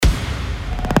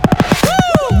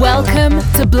Welcome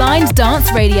to Blind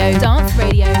Dance Radio. Dance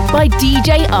Radio by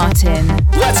DJ Artin.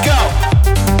 Let's go!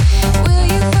 Will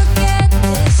you forget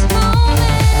this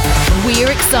moment? We're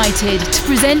excited to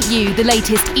present you the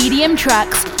latest EDM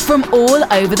tracks from all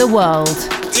over the world.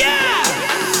 Yeah!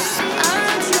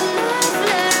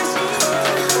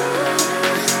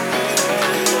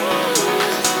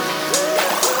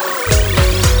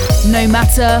 No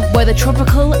matter whether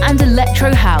tropical and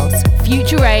electro house,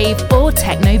 future rave or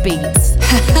techno beats.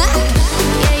 Yeah,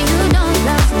 you don't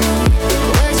love me,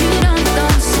 but you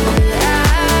don't see.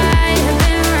 I have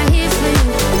been right here for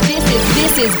you.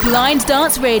 This is Blind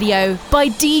Dance Radio by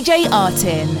DJ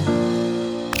Artin.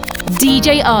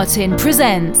 DJ Artin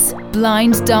presents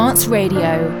Blind Dance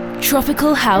Radio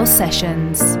Tropical House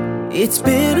Sessions. It's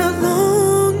been a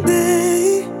long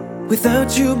day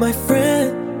without you, my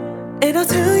friend. And I'll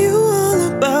tell you all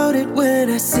about it when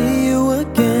I see you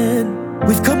again.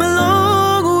 We've come a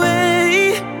long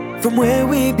way from where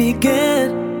we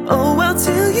began. Oh, I'll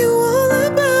tell you all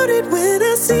about it when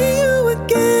I see you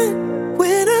again.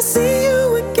 When I see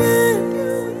you again.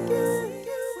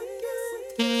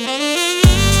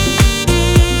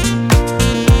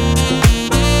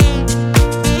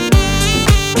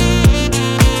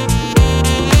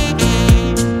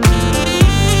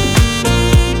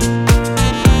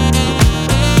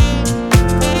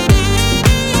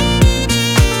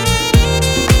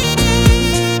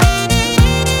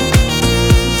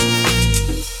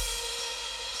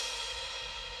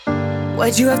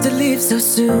 Why'd you have to leave so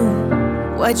soon?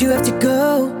 Why'd you have to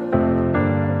go?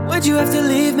 Why'd you have to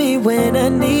leave me when I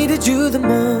needed you the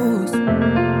most?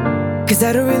 Cause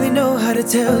I don't really know how to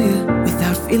tell you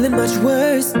without feeling much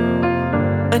worse.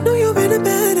 I know you're in a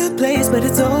better place, but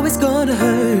it's always gonna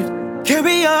hurt.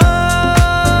 Carry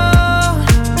on,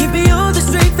 give me all the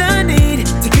strength I need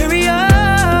to carry on.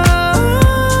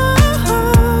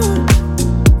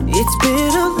 It's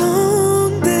been a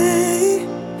long day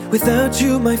without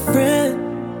you, my friend.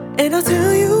 And I'll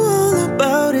tell you all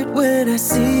about it when I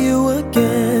see you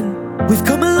again. We've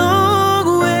come a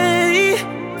long way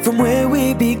from where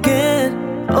we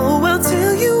began. Oh, I'll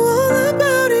tell you all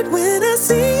about it when I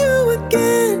see you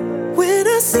again. When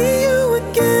I see you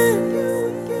again.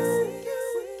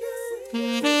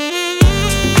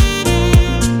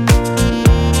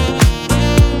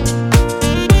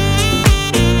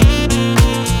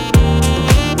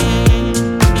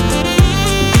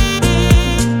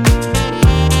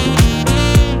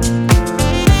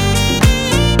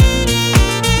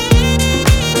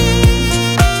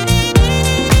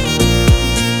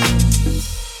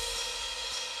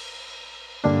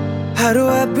 How do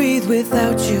I breathe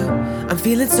without you? I'm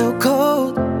feeling so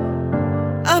cold.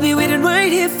 I'll be waiting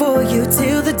right here for you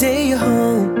till the day you're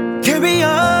home. Carry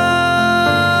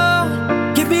on,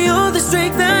 give me all the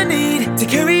strength I need to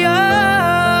carry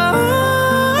on.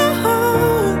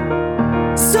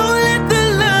 So let the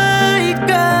light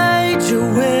guide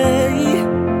your way.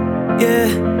 Yeah,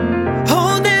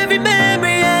 hold every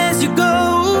memory as you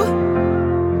go,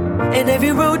 and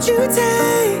every road you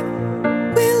take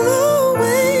will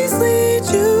always lead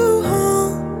you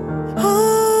home.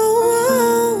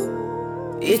 Oh,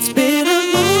 it's been a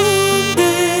long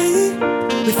day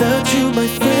without you, my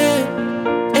friend.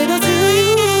 And I'll tell you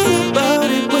all about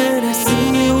it when I see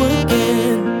you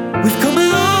again. We've come a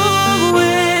long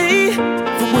way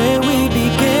from where we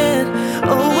began.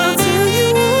 Oh, I'll tell you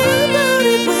all about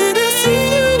it when I see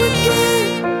you again.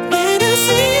 When I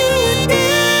see you again.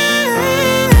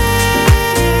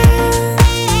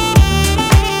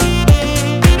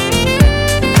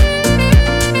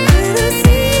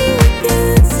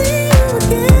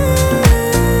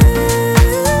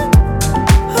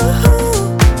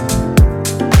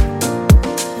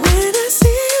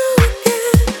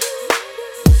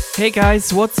 Hey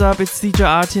guys, what's up? It's DJ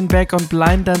Artin back on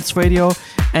Blind Dance Radio,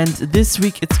 and this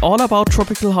week it's all about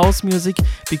tropical house music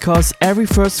because every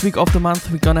first week of the month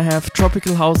we're gonna have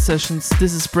tropical house sessions.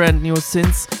 This is brand new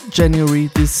since January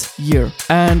this year.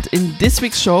 And in this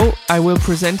week's show I will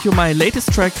present you my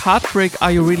latest track, Heartbreak,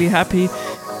 Are You Really Happy?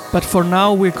 But for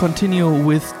now we'll continue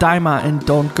with Dimma and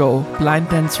Don't Go. Blind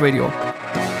Dance Radio.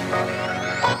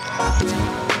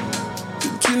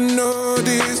 Did you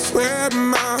notice where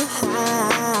my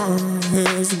heart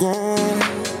has gone?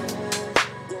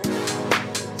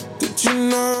 Did you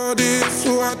notice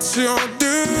what you're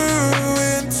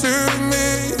doing to me?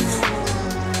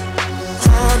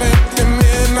 Heartache at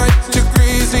midnight, you're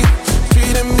crazy,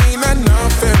 treating me like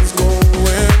nothing's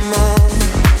going on.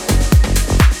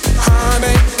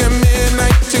 Heartache at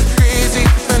midnight, you're crazy,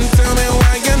 and tell me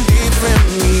why you're leaving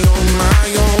me on my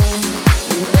own.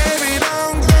 Baby,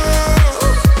 don't go.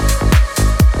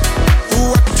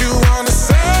 What you wanna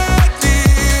say?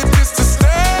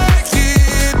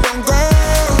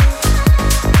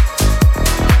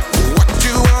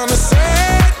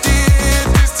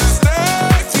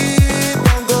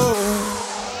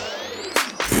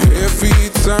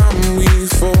 time we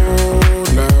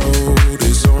fall out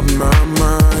is on my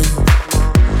mind.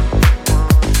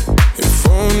 If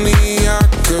only I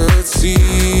could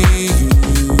see you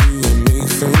and make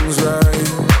things right.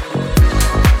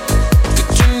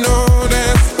 Did you know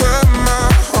that's where my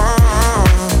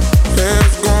heart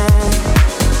has gone?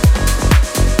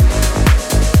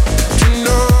 Did you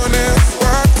know that's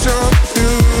what you're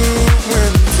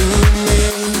doing to me?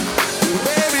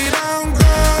 Baby, don't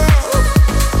go.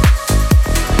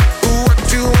 What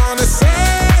you wanna say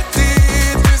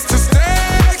just to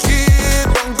stay here?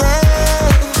 Don't go.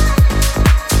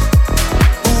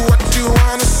 What you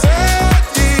wanna say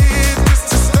just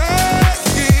to stay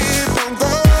here? Don't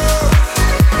go.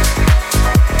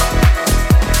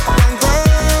 Don't go.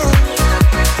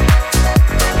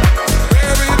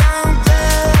 Baby, don't go.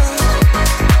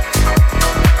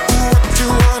 What you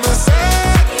wanna say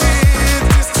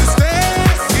just to stay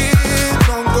here?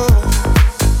 Don't go.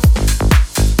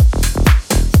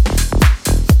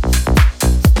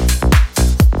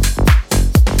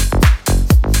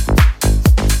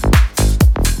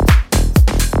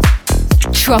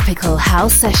 Tropical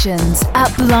House Sessions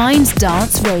at Blind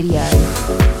Dance Radio.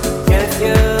 If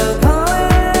you're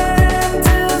going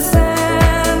to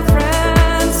San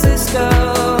Francisco,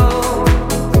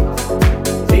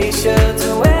 be sure to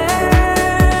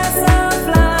wear some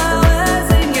flowers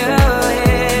in your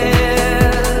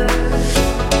hair.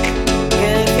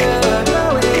 If you're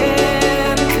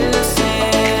going to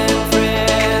San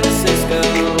Francisco,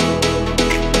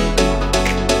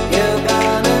 you're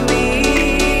gonna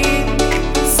meet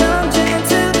some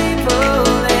gentle people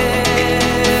there.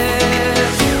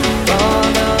 All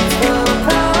those will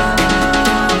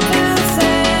come to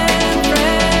San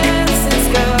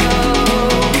Francisco.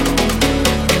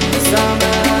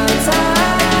 Summertime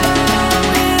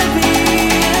will be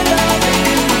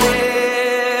loving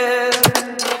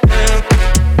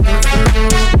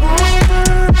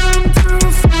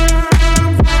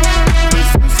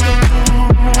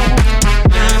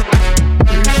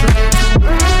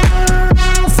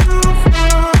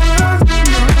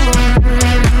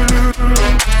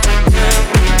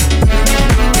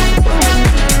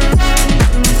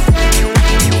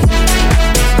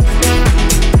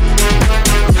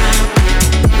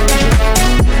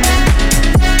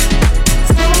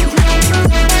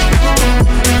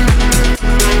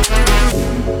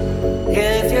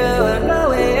If you're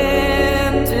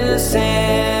going to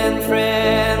San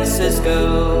Francisco,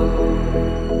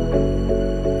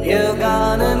 you're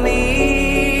gonna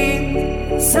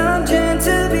meet some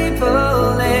gentle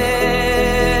people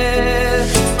there.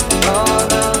 All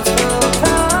those will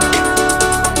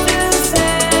come to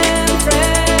San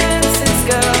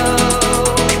Francisco.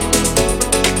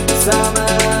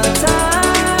 Summertime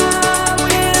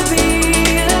will be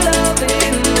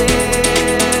loving there.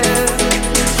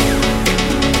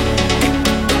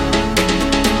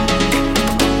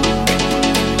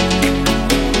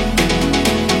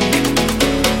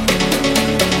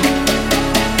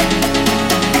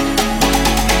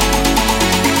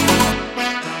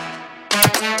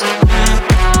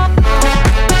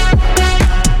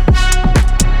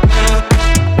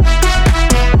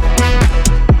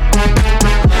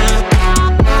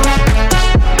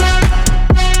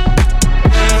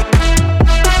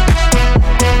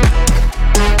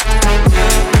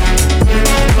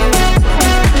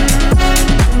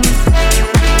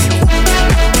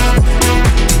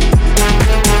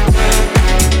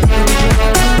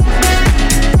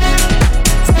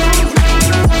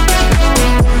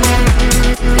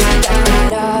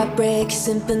 Heartbreak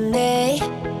symphony.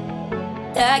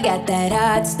 I got that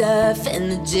hot stuff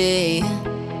energy.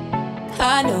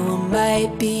 I know it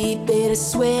might be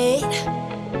bittersweet.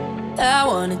 I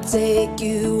wanna take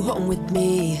you home with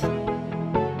me.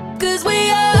 'Cause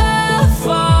we all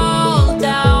fall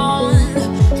down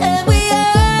and we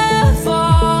all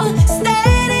fall.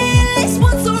 Steady at least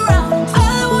once around.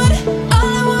 All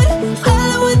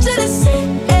I want you to say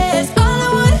is all I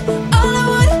want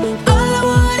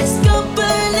is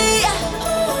company.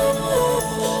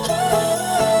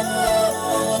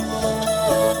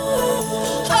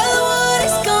 All I want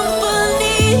is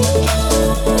company.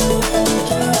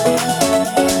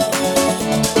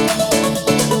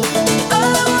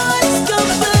 All I want is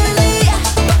company.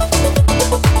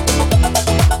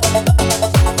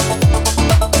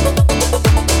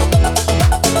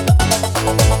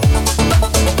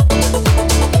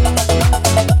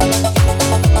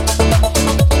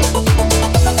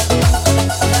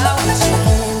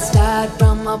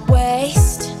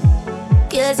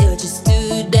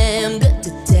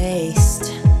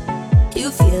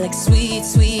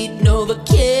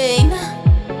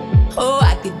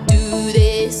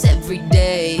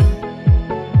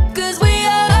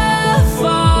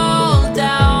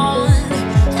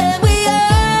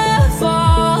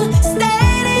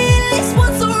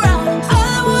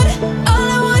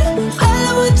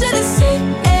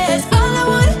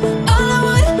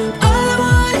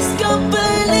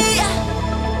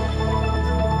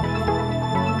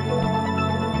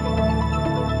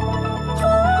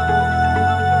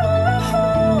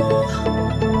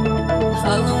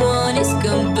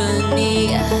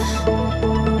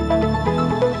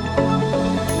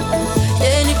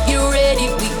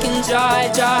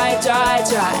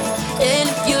 try. And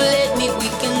if you let me, we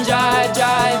can drive.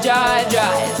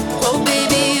 Oh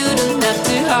baby, you don't have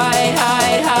to hide.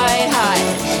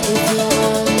 If you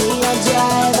want me, I'll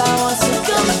drive. I want some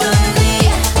company.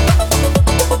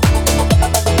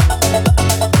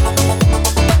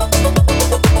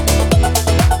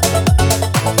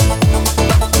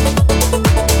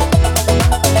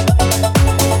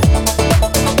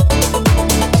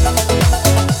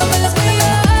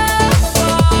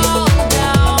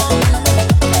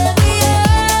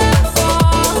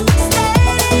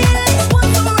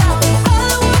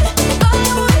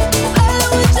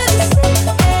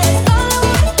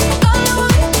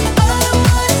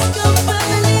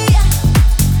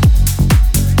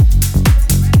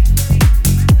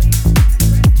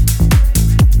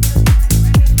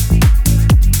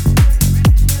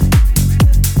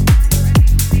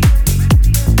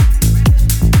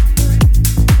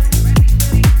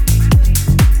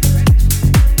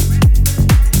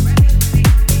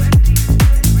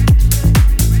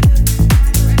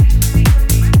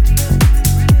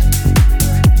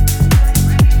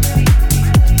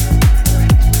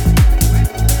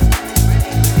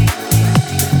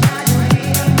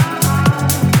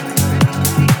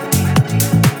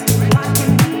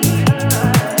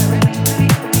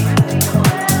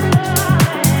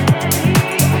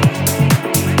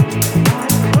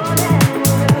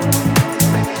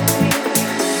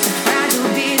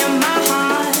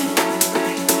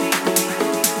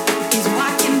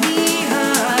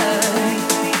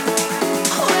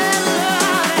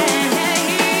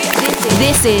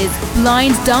 This is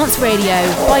Blind Dance Radio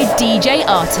by DJ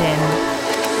Artin.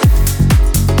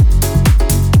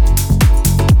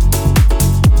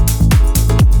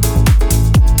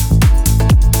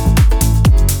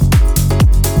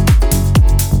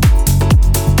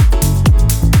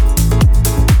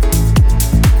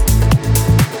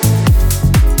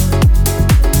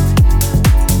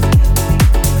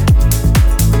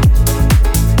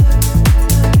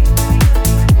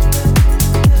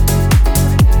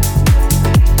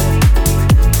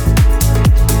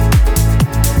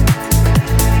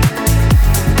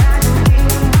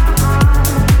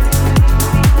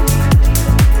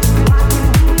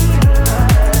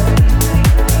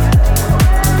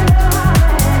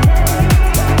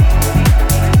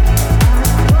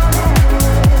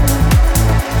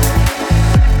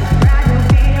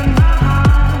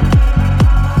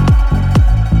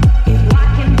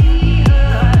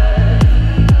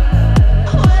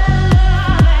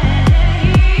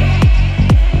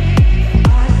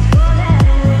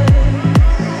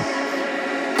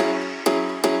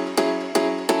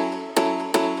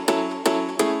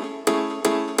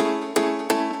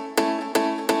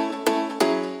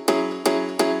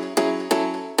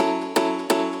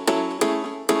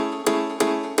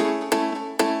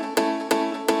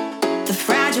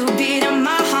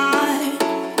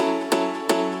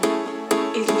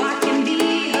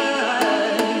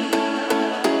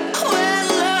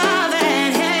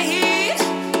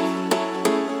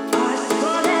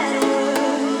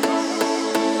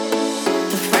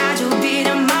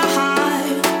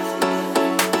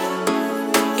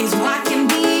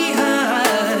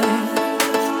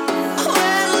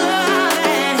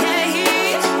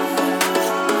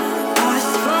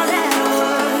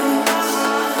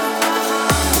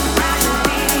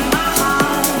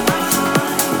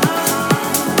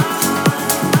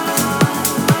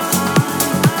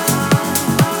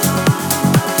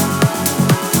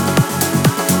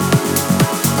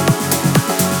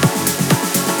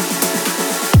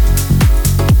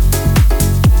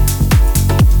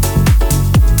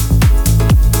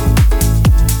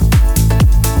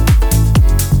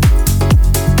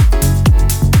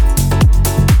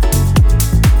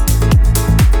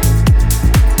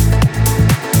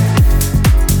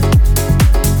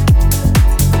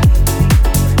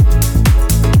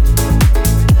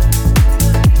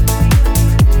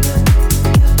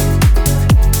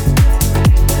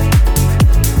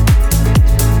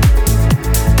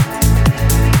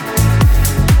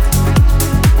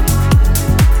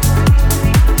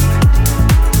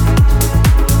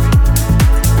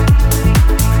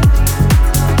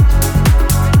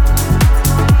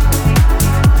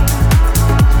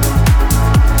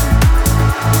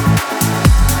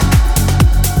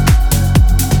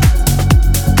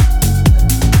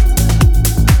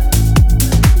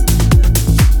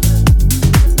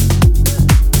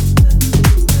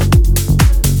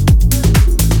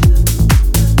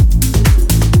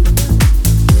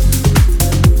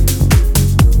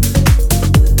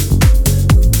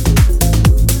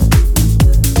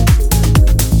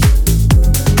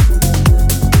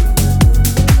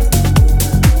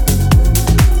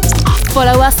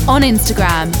 Follow us on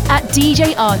Instagram at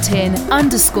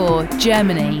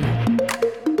DJArtin_Germany.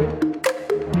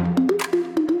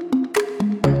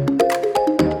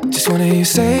 Just wanna hear you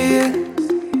say it.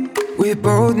 We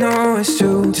both know it's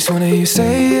true. Just wanna hear you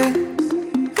say it.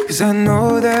 'Cause I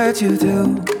know that you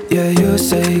do. Yeah, you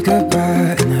say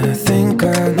goodbye, and I think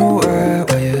I know why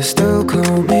you still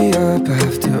call me up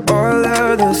after all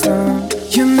of this time.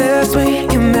 You miss me,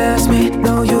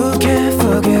 no you can't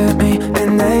forget me.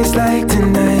 And nights like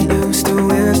tonight, you still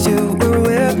wish you were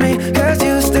with me. 'Cause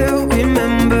you still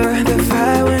remember the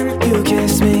fight when you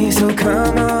kissed me. So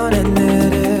come on and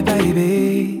admit it,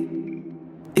 baby.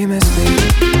 You miss me.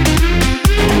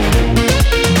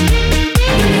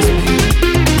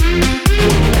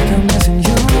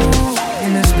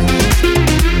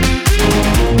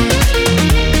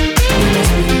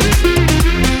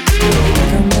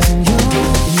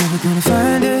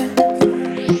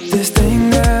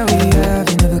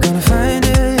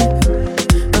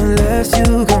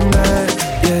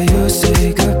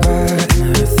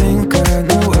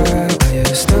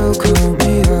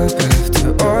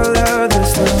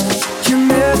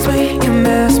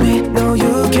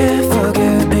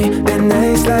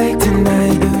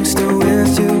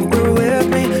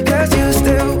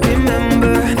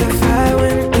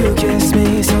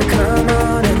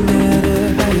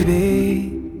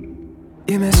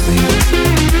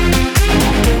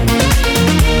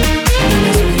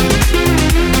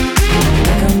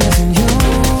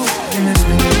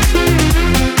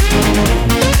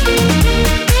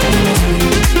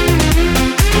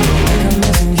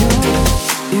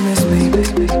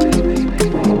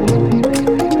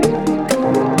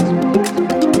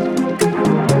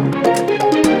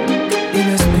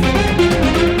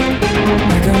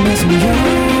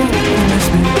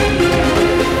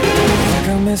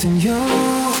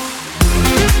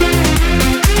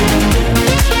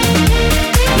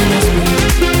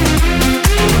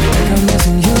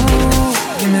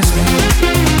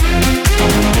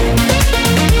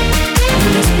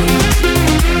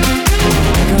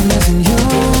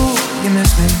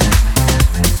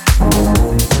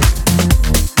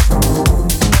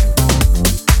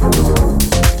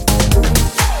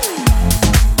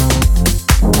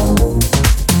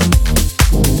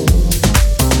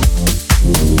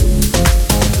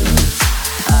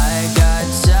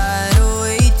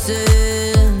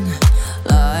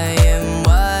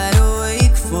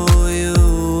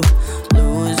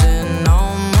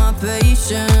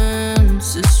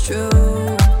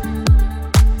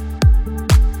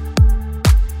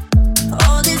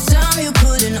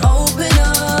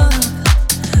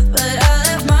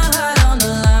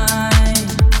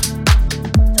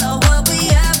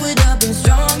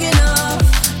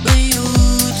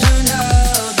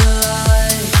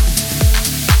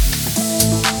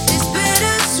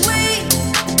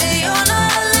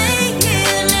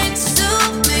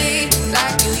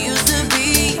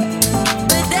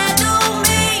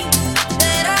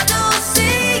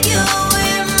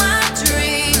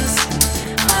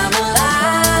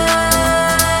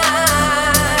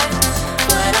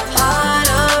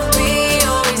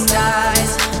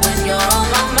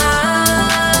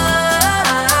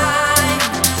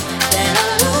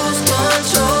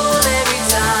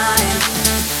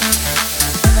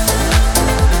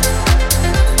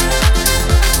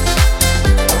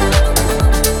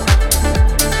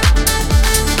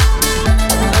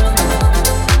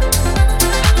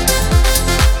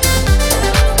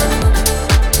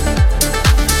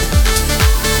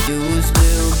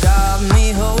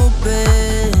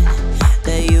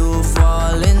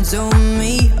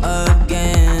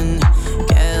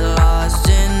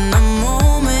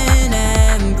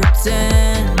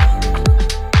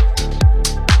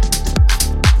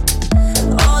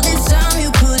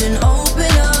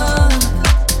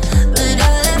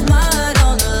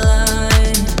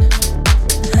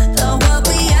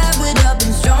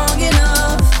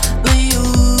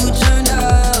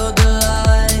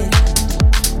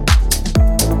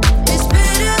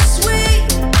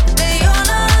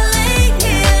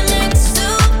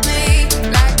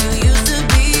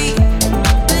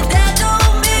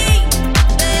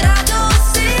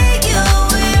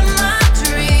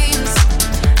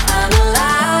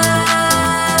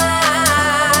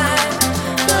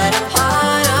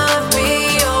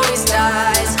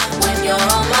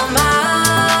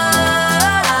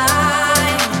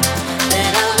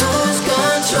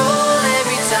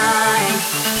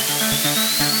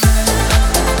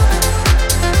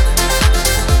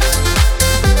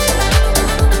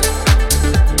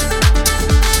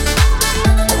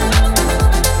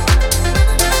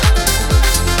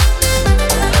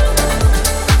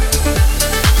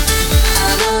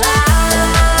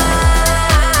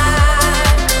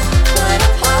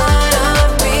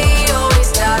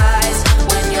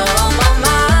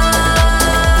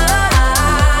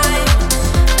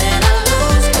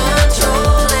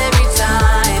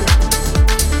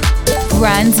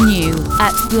 and new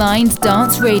at Blind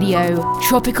Dance Radio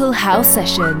Tropical House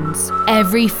Sessions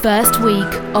every first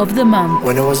week of the month.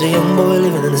 When I was a young boy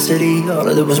living in the city, all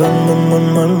I did was run.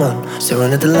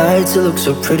 Staring at the lights, it looked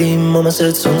so pretty. Mama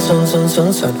said, son,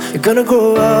 you're gonna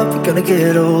grow up, you're gonna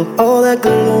get old. All that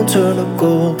glitter won't turn to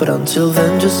gold, but until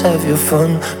then, just have your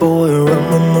fun. Boy,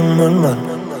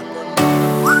 run.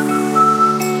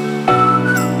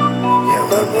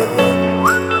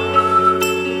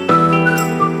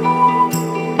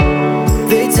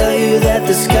 Tell you that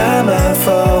the sky might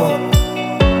fall.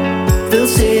 They'll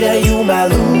say that you might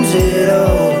lose it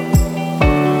all.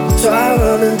 So I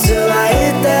run until I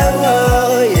hit that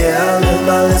wall. Yeah, I learned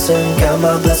my lesson, count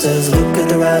my blessings, look at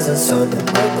the rising sun.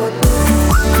 Yeah, run.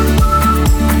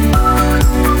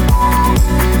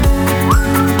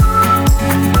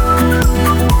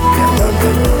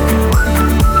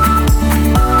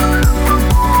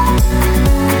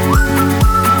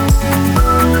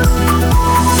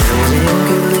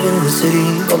 City.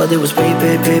 All I did was pay.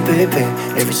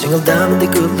 Every single dime that the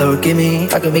good Lord give me,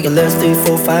 I can make it last 3,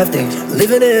 4, 5 days.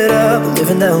 Living it up,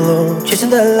 living down low, chasing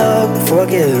that love before I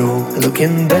get old.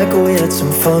 Looking back, we had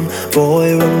some fun.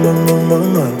 Boy, run.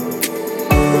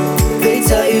 They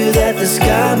tell you that the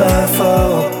sky might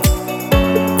fall.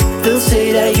 They'll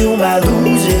say that you might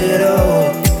lose it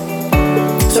all.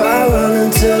 So I run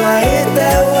until I hit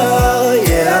that wall.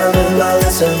 Yeah, I learned my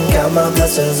lesson, count my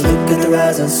blessings, look at the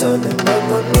rising sun.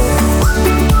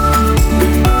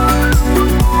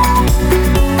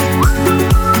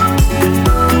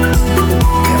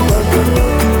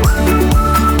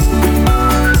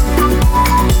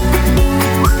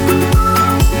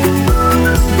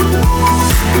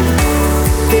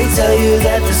 They tell you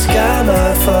that the sky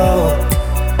might fall.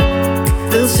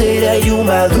 They'll say that you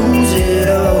might lose it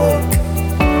all.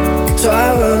 So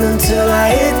I run until I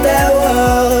hit that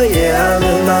wall. Yeah, I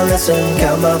learned my lesson,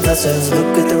 count my blessings,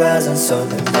 look at the rising sun.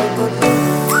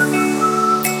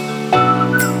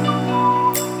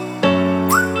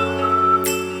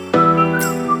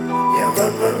 Yeah,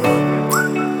 run.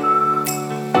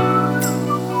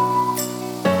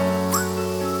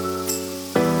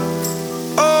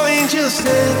 Oh, angels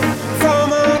sent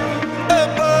from up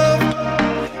above.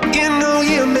 You know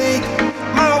you make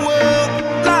my world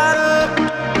light up.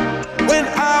 When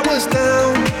I was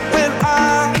down, when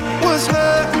I was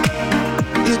hurt,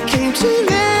 you came to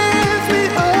lift me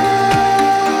up.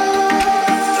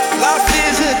 Life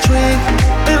is a drink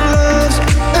and love's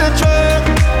a drug.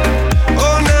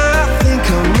 Oh, now I think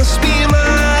I must be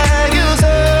miles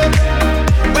up.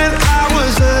 When I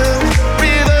was a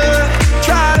river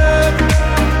dried up,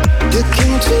 you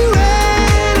came to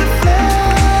let it flow.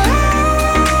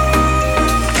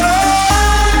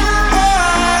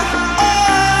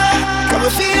 Got me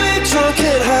feeling drunk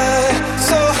and high,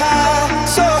 so high,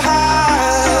 so high.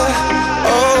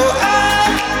 Oh,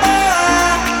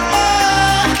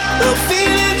 I'm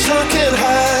feeling drunk and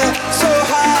high, so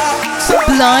high, so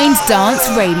high. Blind Dance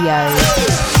Radio.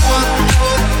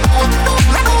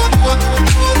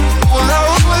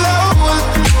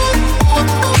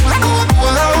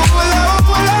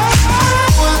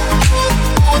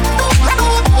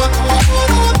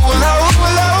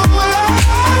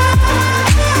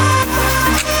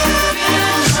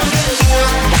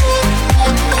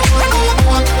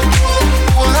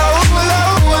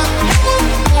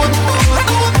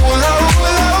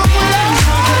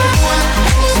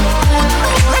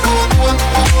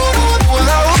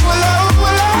 Well,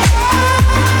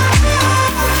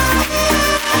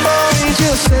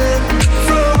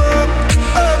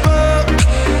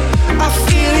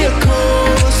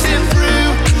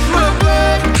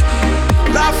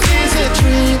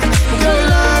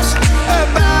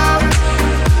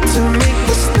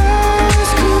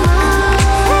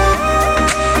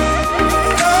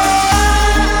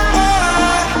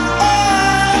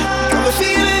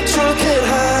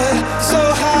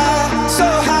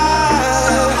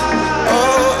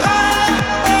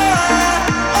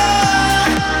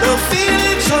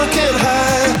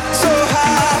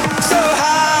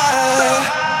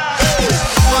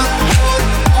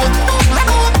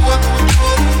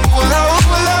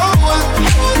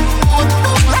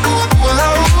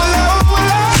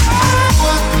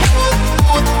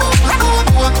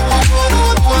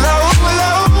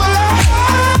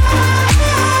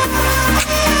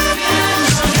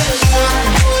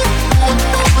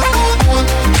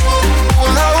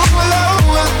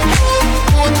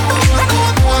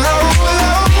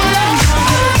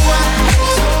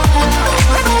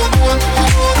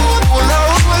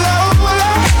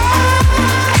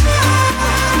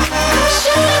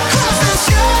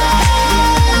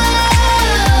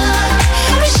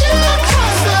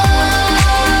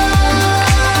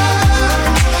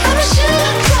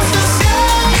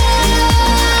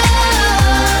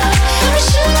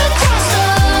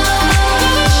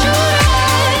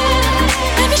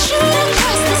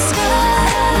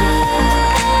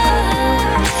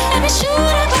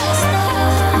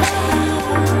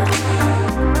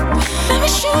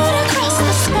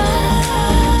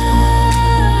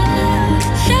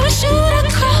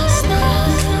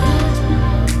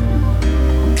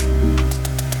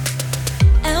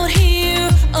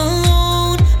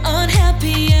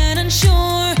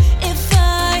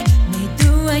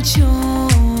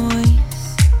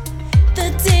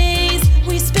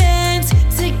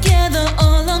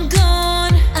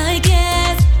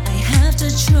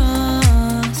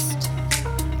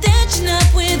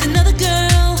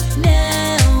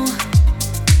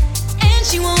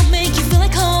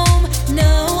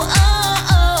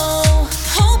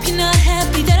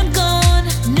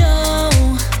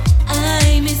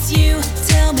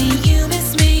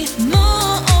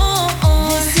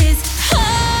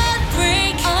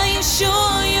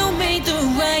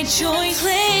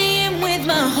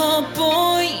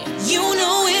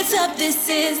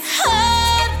 is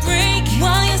heartbreak.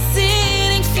 While you're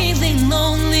sitting feeling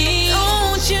lonely,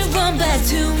 don't you run back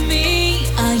to me.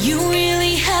 Are you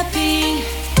really happy?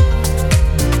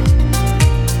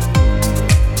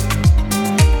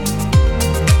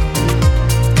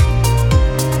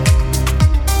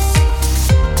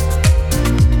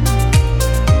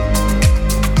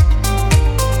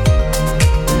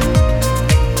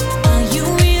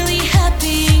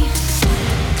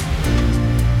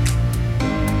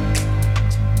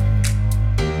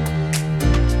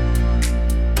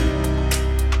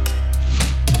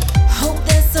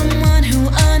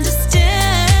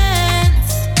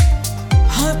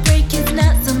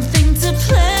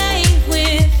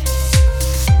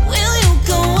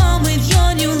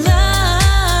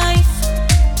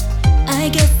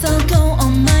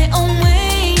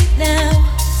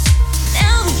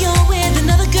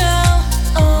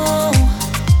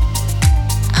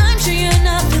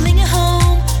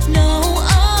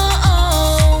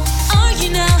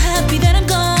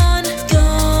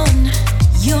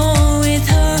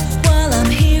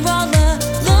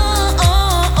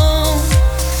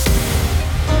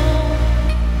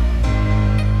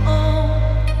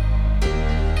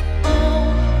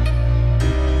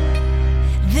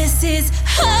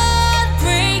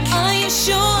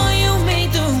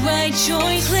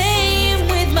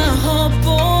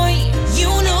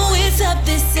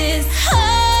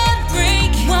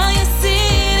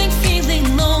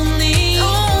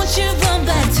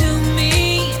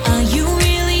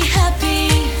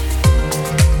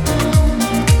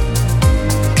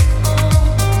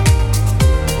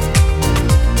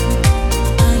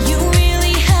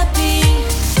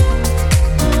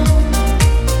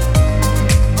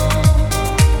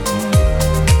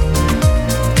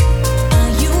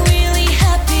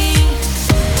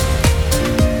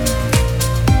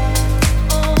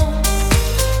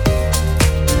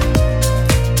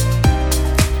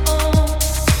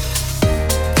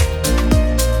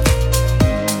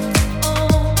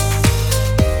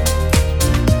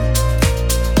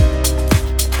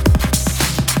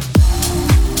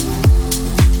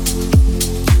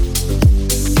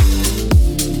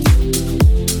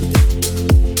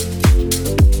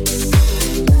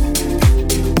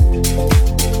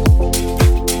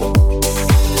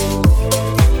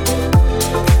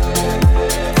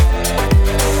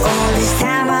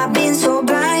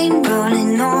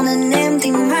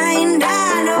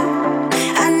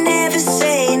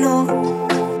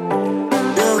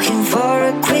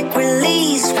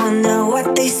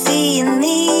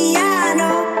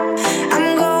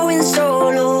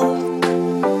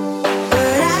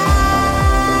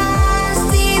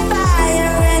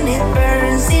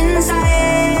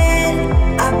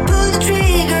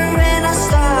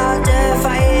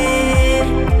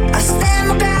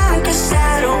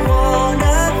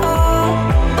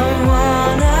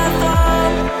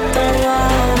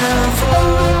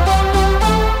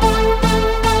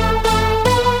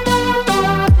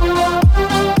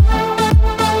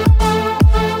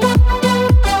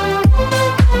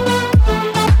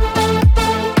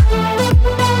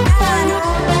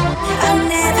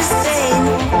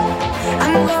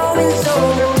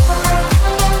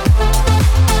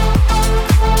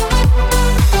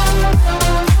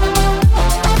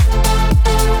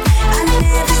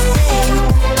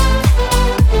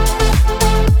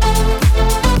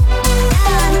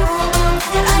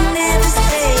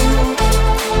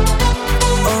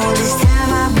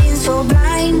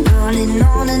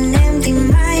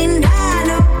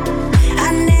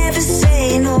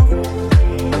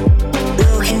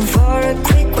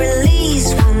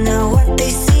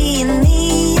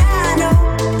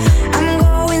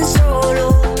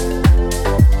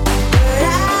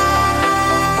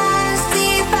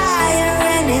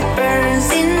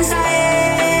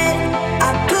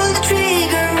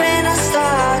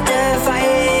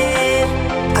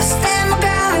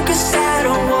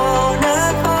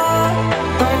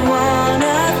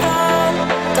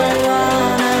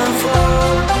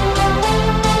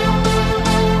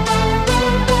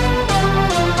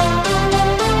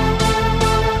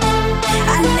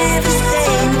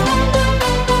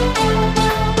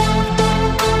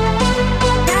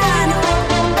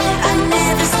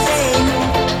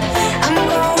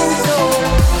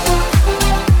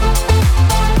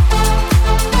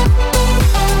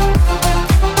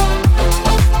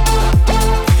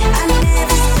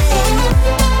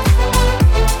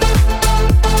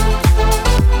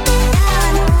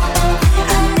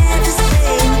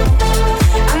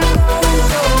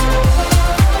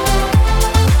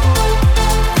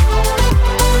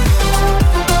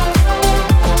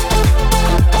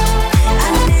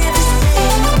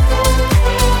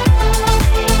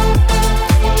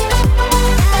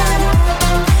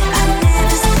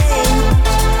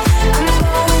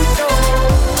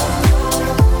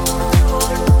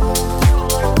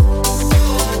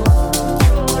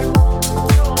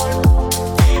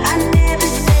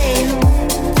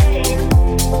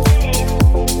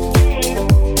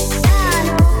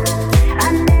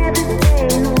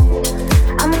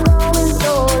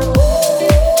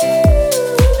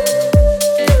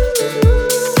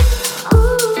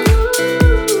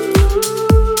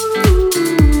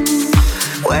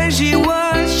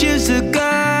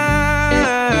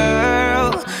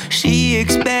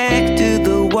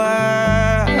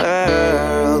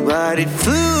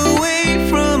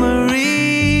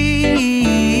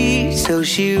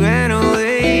 she ran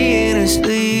away in her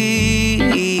sleep.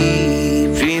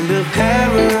 Dreamed of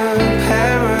paradise,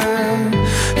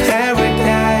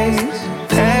 paradise,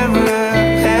 paradise.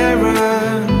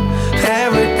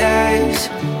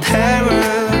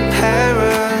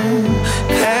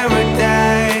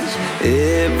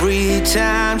 Every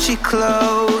time she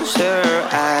closed her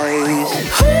eyes.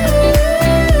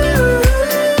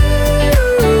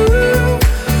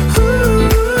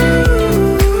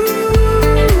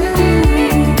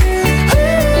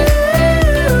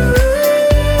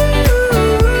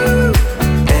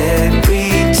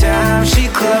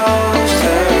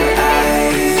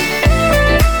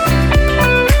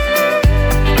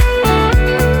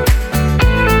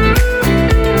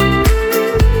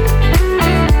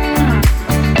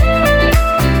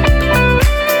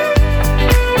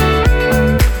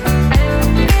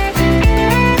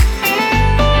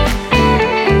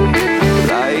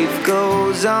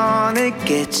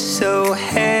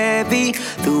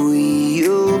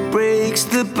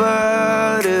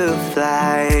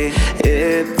 Butterfly,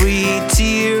 every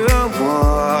tear a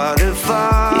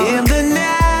waterfall. In the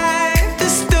night, the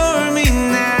stormy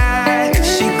night,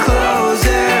 she closed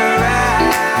her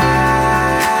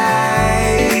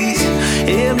eyes.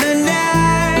 In the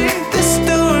night, the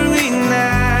stormy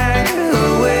night,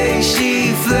 away she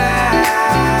flies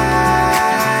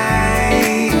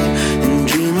and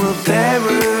dream of paradise.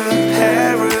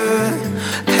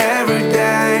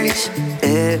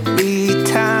 Every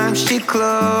time she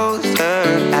closed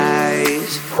her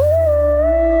eyes.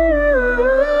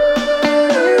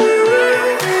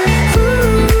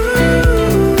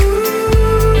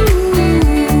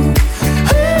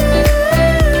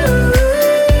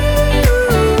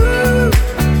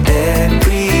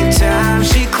 Every time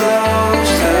she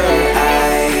closed her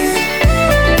eyes.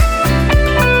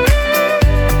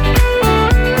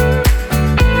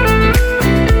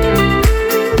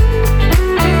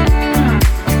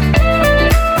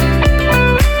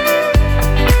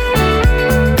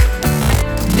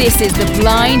 This is the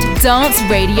Blind Dance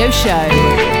Radio Show.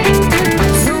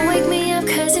 Don't wake me up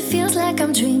cause it feels like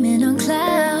I'm dreaming on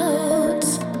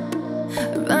clouds.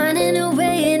 Running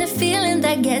away in a feeling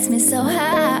that gets me so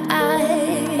high.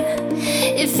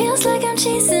 It feels like I'm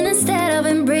chasing instead of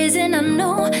embracing. I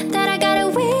know that I gotta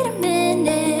wait a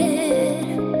minute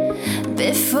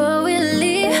before we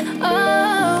leave.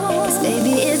 Oh, 'cause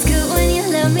baby it's good when you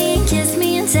love me and kiss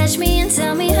me and touch me and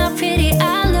tell me how pretty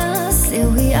I look.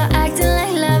 Still we are acting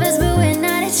like lovers, but we're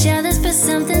not each other's. But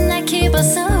something that keeps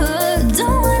us so hooked.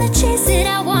 Don't wanna chase it,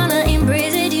 I wanna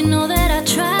embrace it. You know that I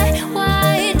try.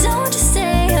 Why don't you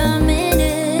stay a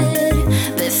minute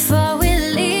before we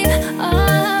leave?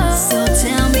 Oh, so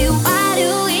tell me why do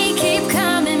we keep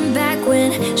coming back when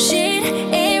shit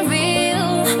ain't real?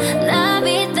 Love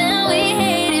it, then we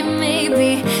hate it. Maybe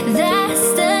that's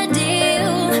the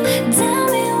deal. Tell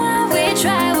me why we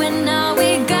try when all we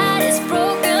got is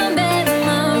broken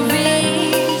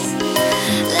memories.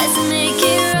 Let's make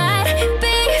it right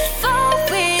before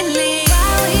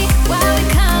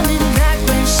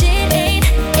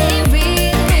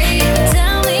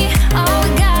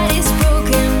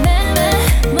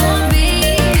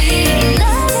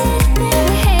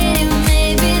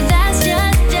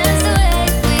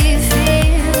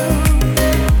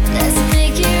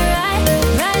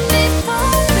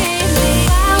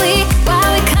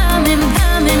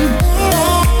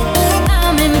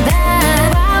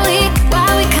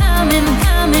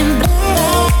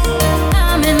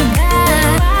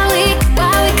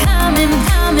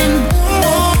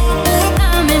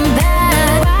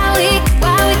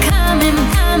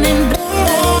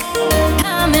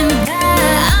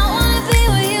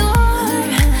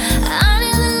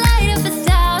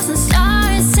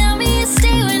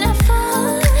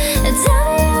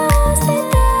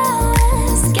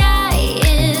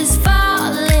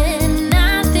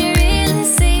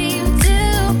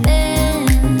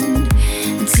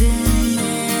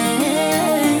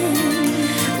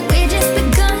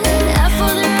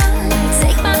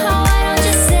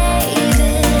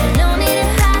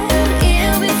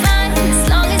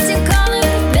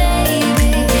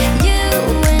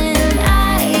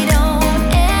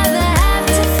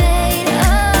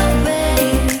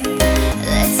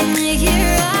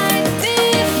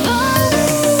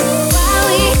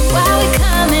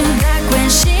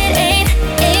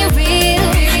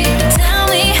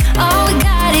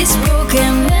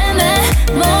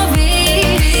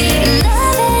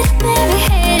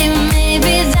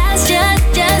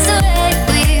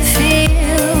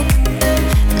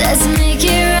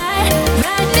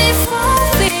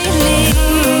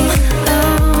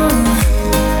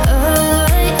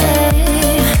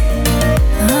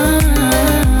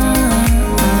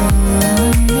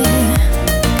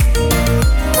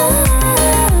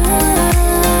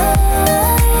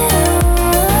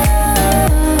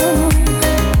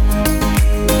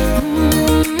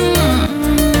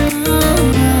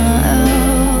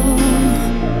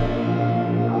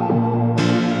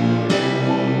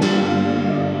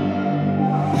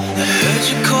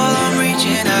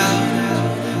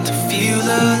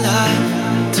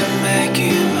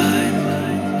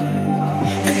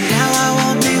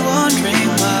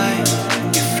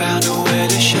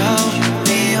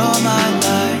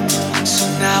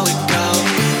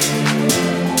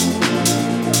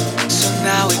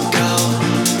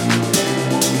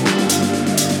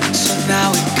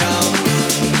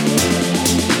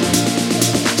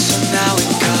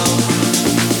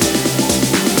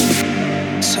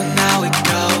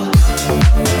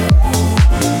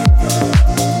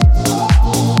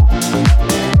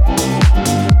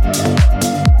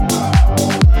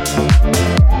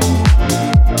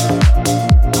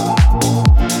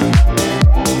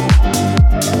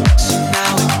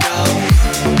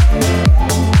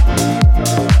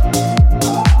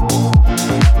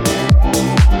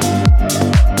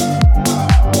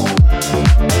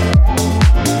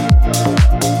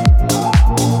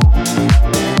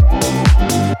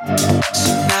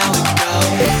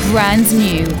is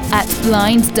new at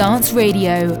Blind Dance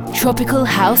Radio Tropical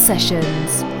House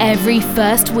Sessions every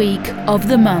first week of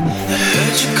the month. I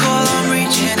heard you call, I'm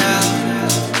reaching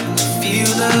out.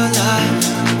 Feel alive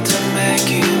to make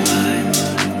you mine.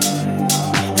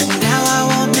 And now I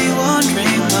won't be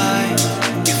wondering why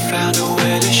you found a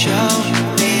way to show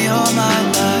me all my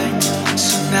light.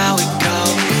 So now we go.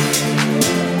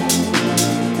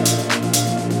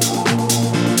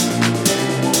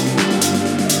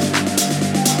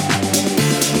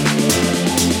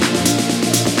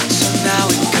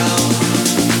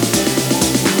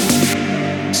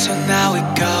 Now we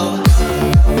go.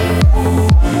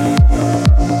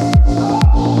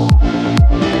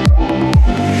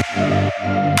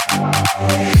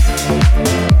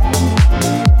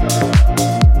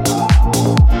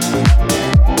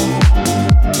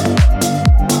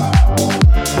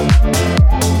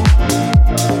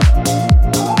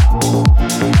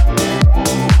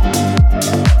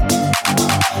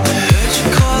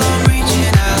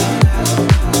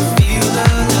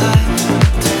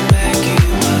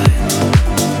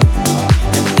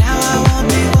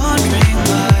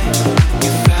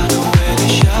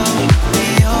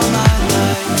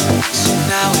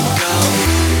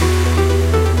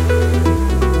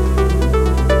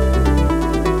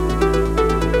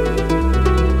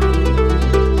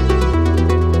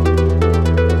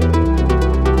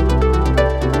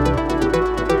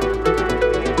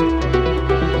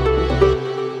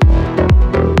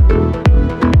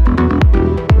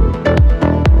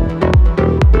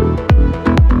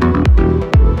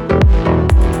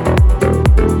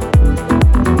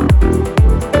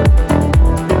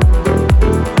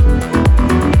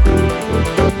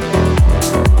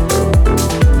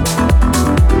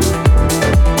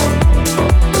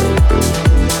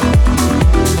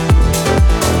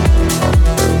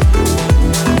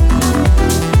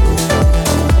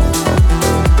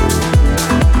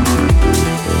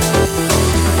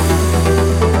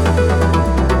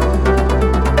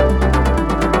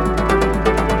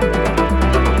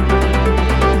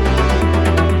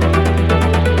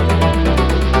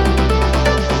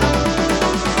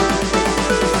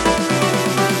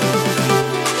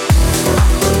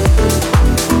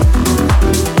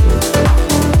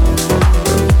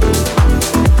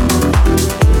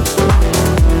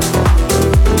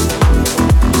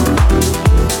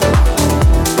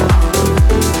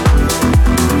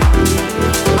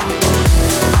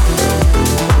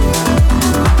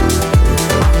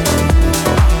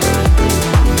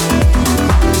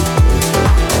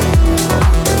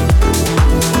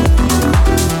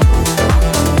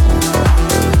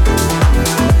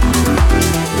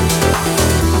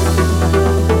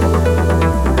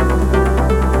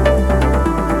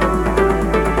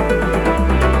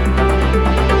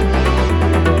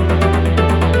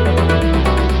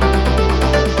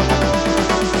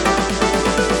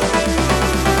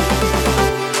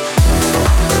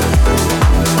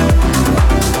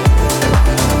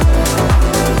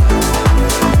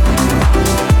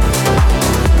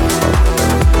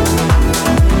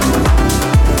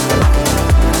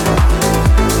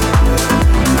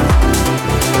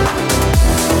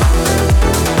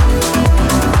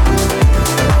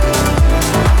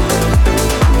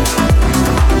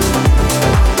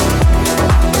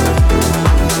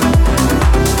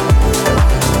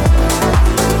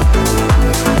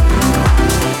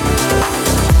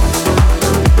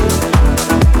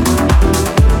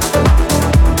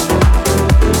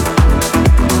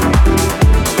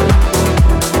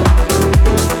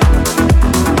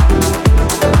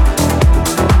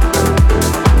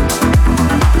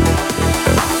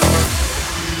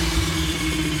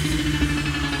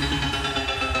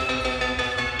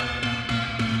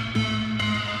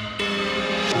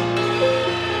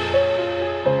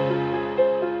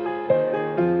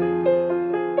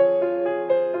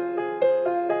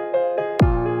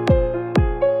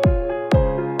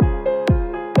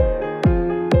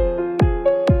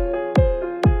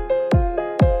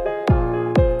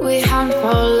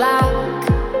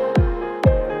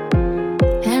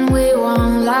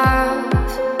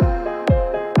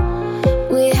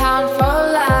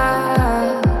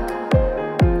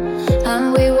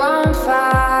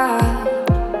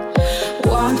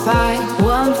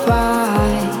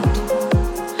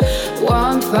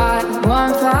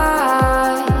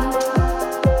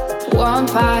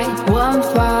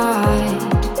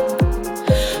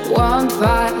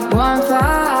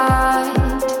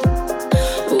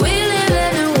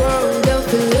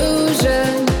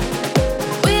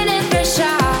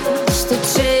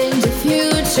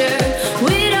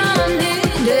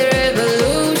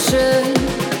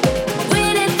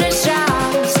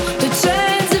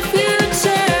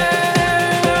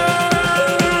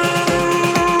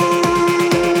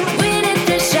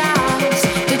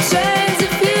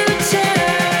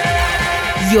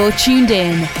 You're tuned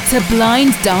in to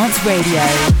Blind Dance Radio.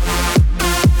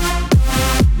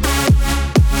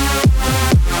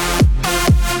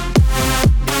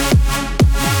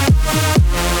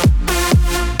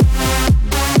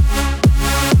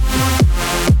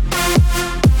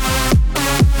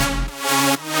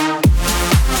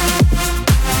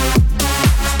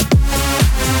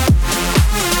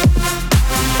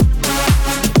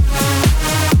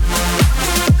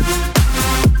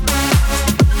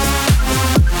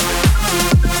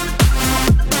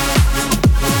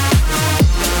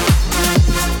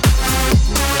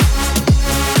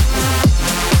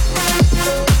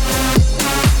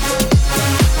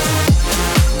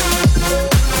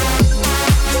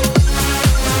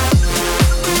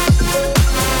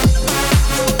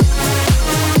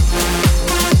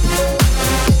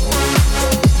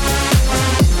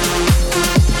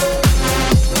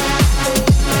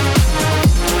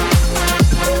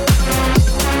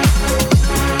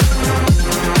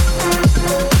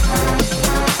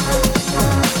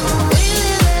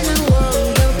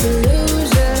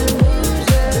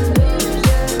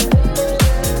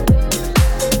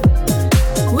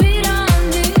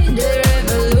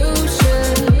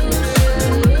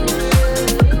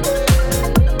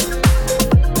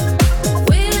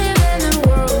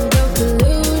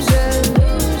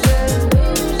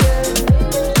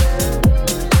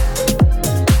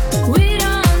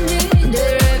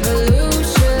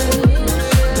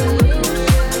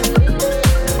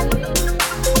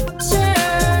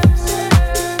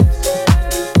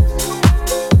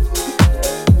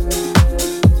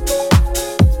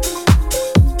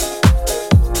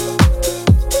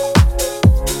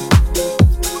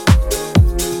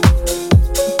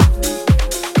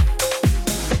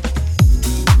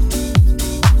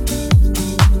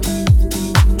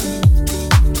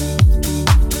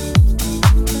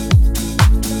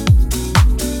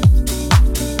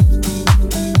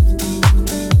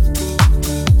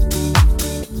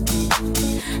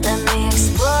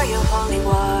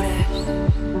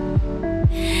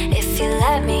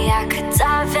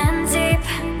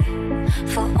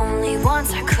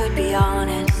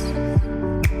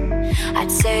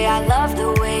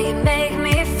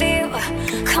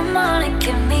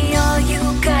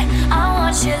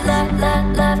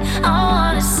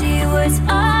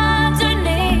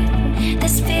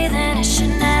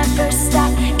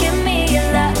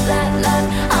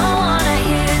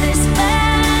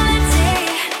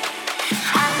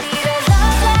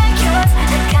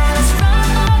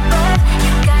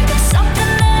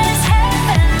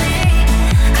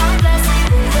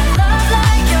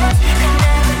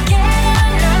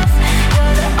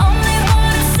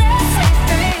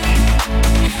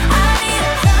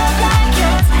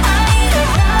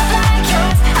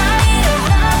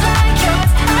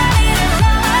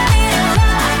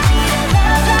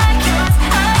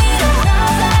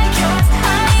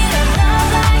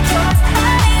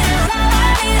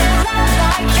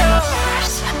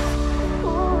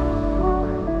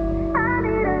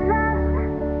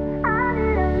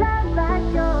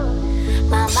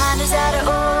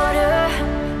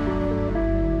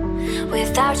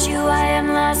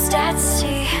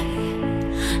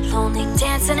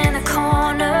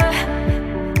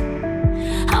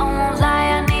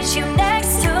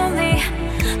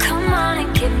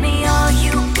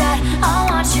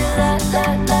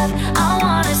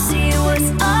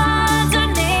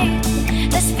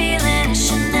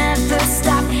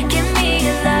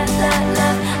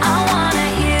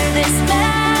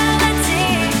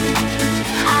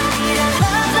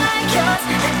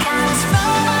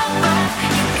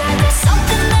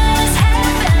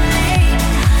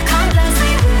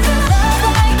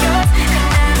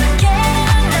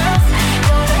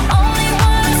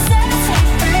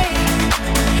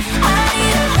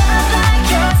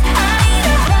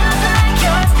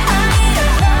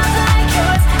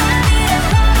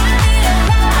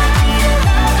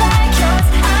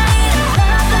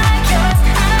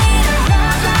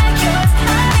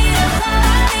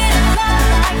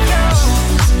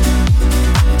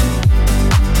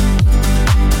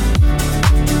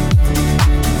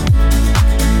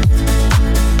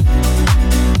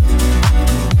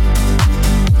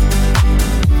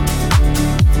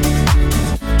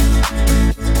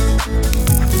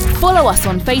 Follow us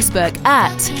on Facebook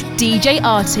at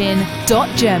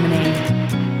djartin.germany.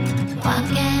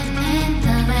 Walking in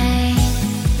the rain.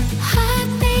 Heart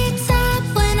beats up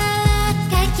when I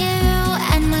look at you,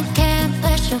 and I can't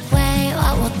push away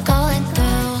what we're going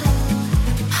through.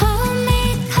 Hold me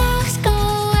close, go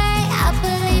away. I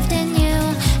believed in you,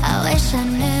 I wish I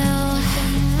knew.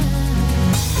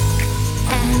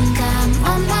 And I'm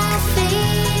on my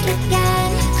feet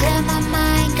again, clear my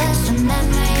mind.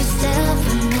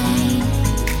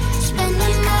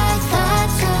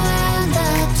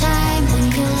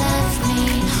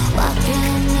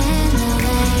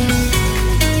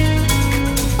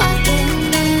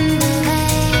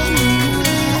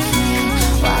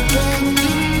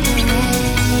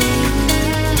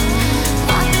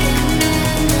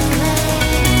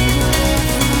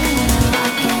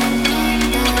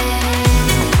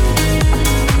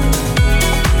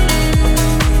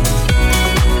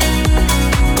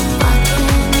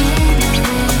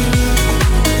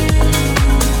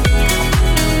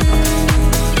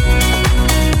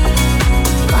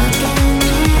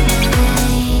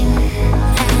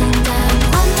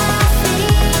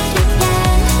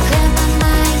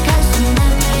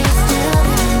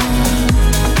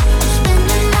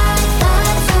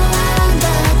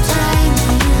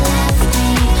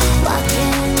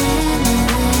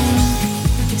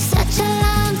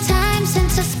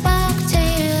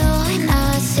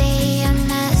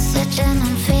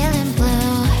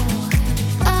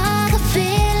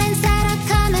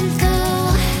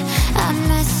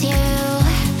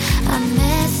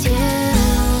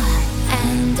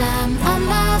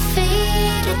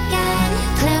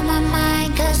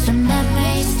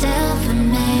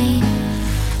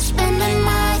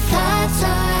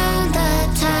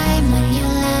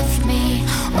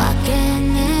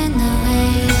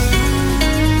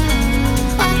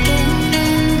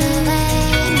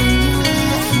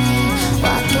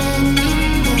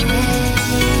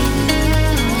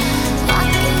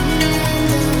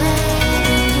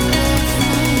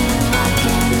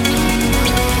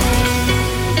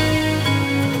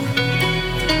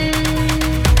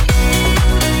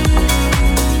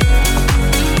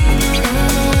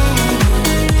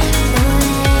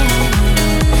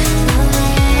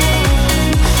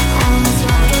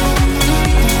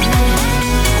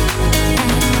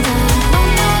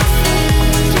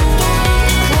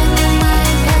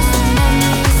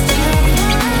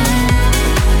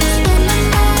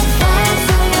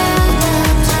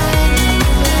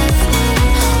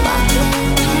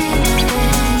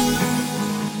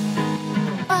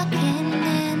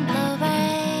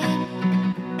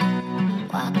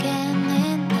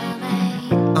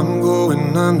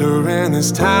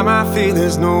 this time I feel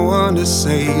there's no one to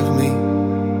save me.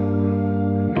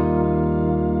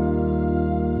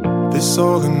 This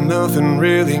all and nothing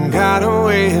really got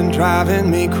away and driving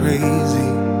me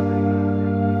crazy.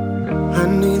 I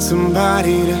need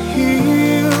somebody to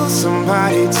heal,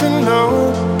 somebody to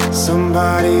know,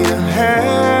 somebody to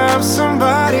have,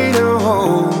 somebody to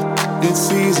hold.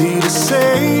 It's easy to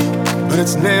say, but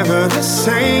it's never the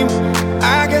same.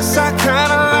 I guess I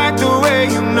kinda like the way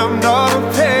you numbed all the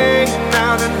pain.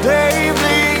 Now the day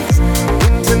bleeds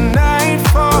into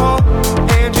nightfall,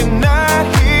 and you're not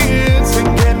here to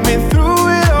get me through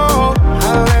it all.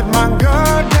 I let my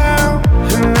guard down,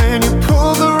 and then you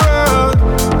pulled the rug.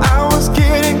 I was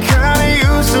getting kinda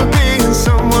used to being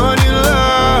someone you love.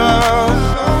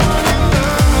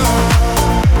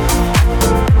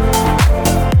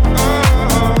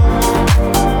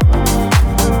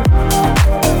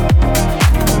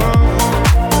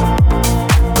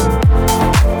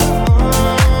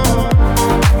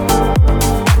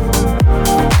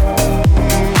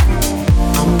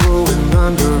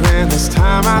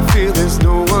 I feel there's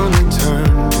no one to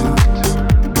turn to.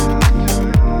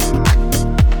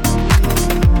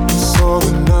 It's all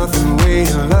or nothing way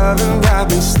of loving got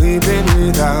me sleeping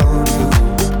without you.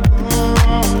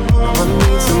 I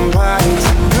need somebody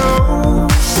to know,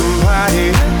 somebody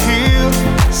to heal,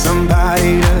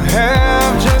 somebody to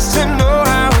have, just to know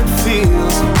how it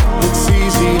feels. It's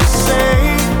easy to say,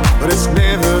 but it's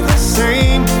never the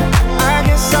same. I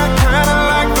guess I kinda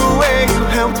like the way you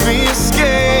helped me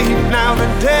escape. Now the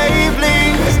day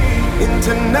bleeds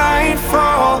into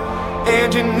nightfall,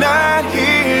 and you're not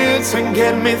here to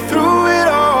get me through it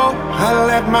all. I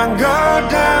let my guard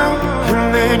down,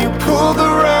 and then you pulled the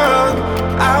rug.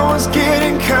 I was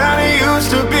getting kinda used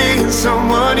to being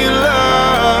someone you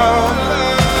love.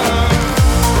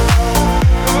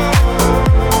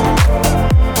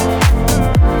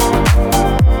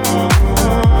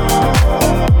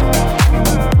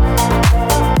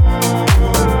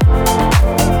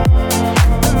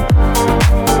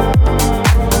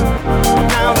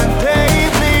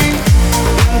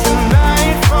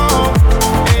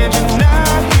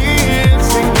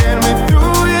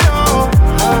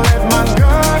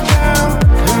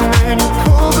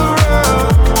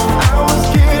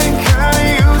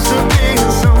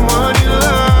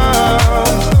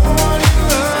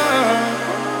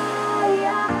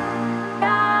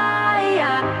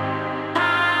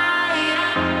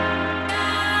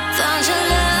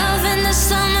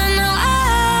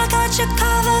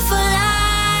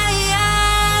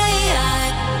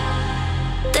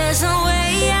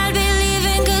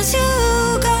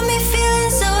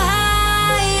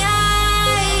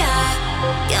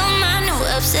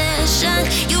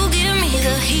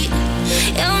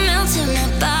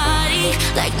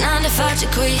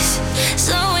 Degrees,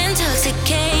 so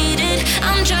intoxicated,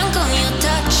 I'm drunk on your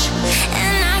touch,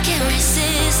 and I can't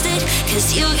resist it, 'cause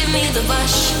you give me the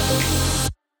rush.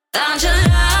 Found your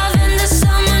love in the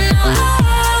summer, now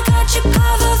I got you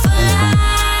covered for life.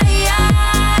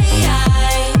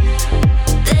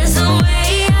 There's no way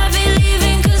I'll be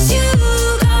leaving, 'cause you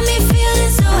got me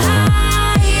feeling so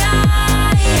high.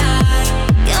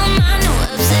 You're my new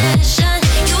obsession,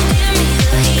 you give me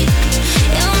the heat,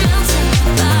 you're melting my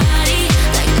body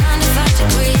like 95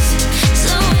 degrees,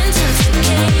 so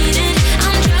intoxicated,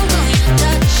 I'm drunk on your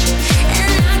touch,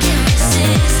 and I can't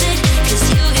resist it, 'cause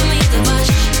you give me the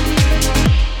rush.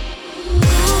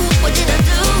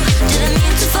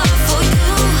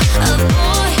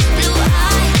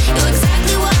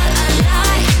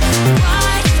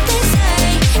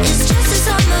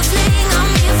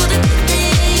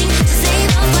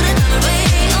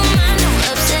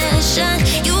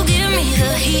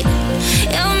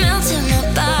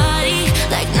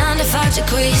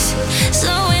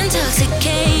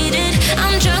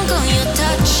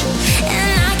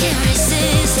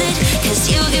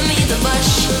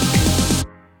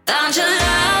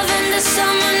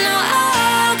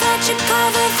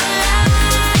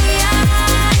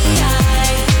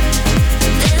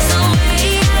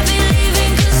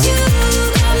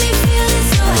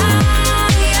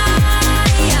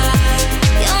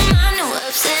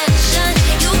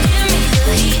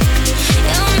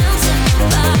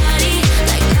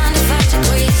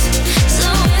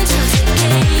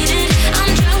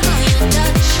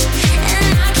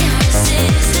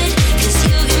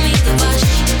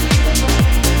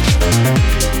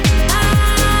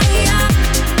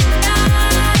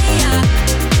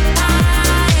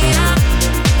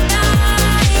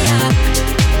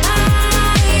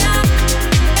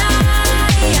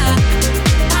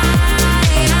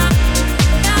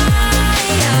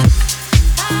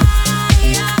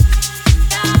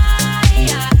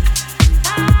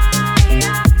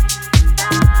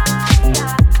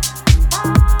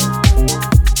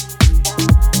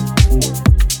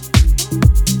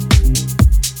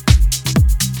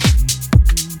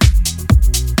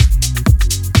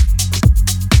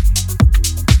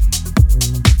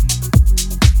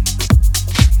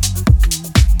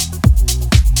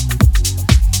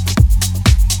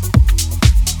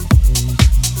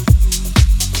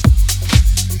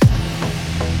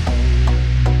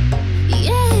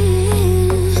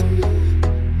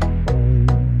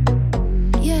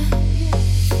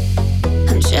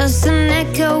 just an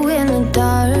echo in the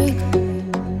dark.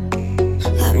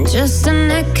 I'm just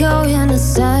an echo in the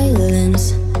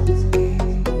silence.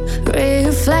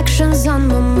 Reflections on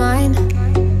my mind,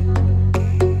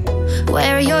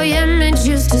 where your image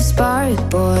used to spark,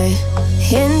 boy.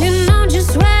 And you know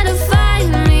just where to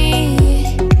find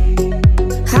me.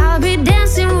 I'll be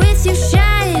dancing with your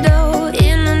shadow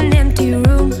in an empty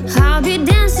room. I'll be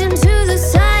dancing to the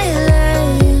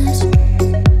silence.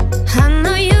 I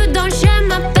know you don't share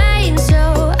my pain,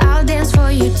 so I'll dance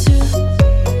for you too.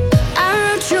 I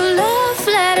wrote your love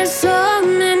letter so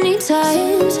many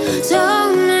times,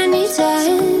 so many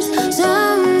times,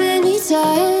 so many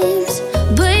times.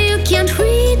 But you can't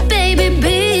read, baby,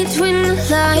 between the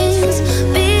lines,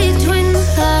 between the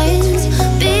lines,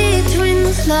 between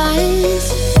the lines.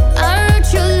 I wrote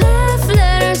your love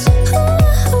letters.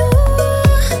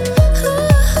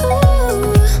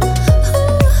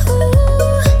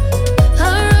 I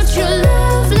wrote your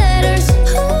love letters.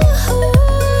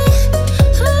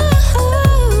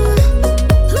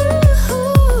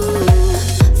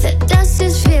 The dust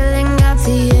is filling up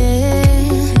the air,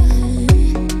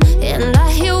 and I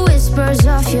hear whispers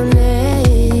of your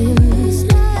name.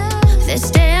 This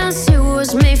dance it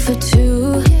was made for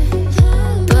two,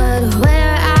 but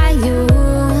where are you?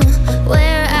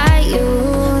 Where are you?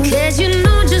 'Cause you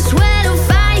know just where to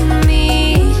find me.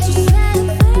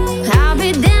 I'll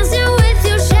be dancing with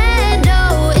your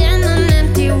shadow in an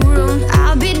empty room.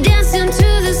 I'll be dancing to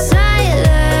the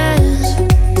silence.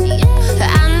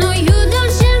 I know you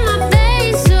don't share my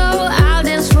pain, so I'll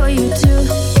dance for you too.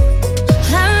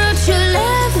 I wrote your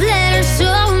love letter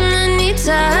so many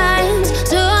times,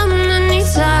 so many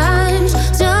times,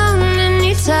 so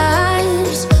many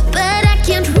times. But I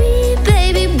can't read,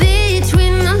 baby,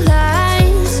 between the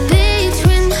lines,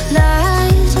 between the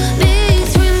lines,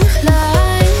 between the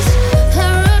lines. I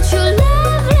wrote your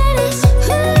love letters.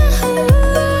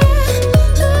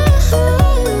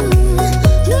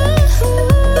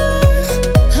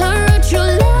 I wrote your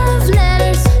love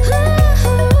letters.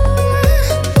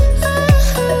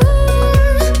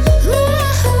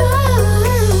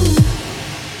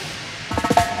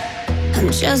 I'm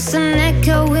just an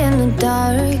echo in the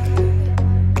dark.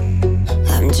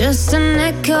 I'm just an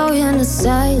echo in the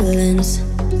silence.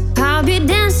 I'll be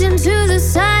dancing to the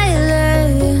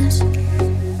silence.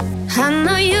 I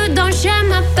know you don't share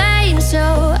my pain, so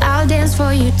I'll dance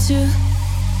for you too.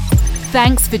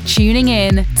 Thanks for tuning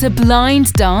in to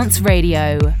Blind Dance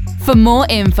Radio. For more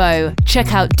info,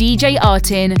 check out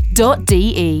djartin.de.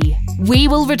 We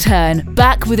will return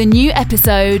back with a new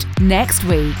episode next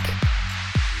week.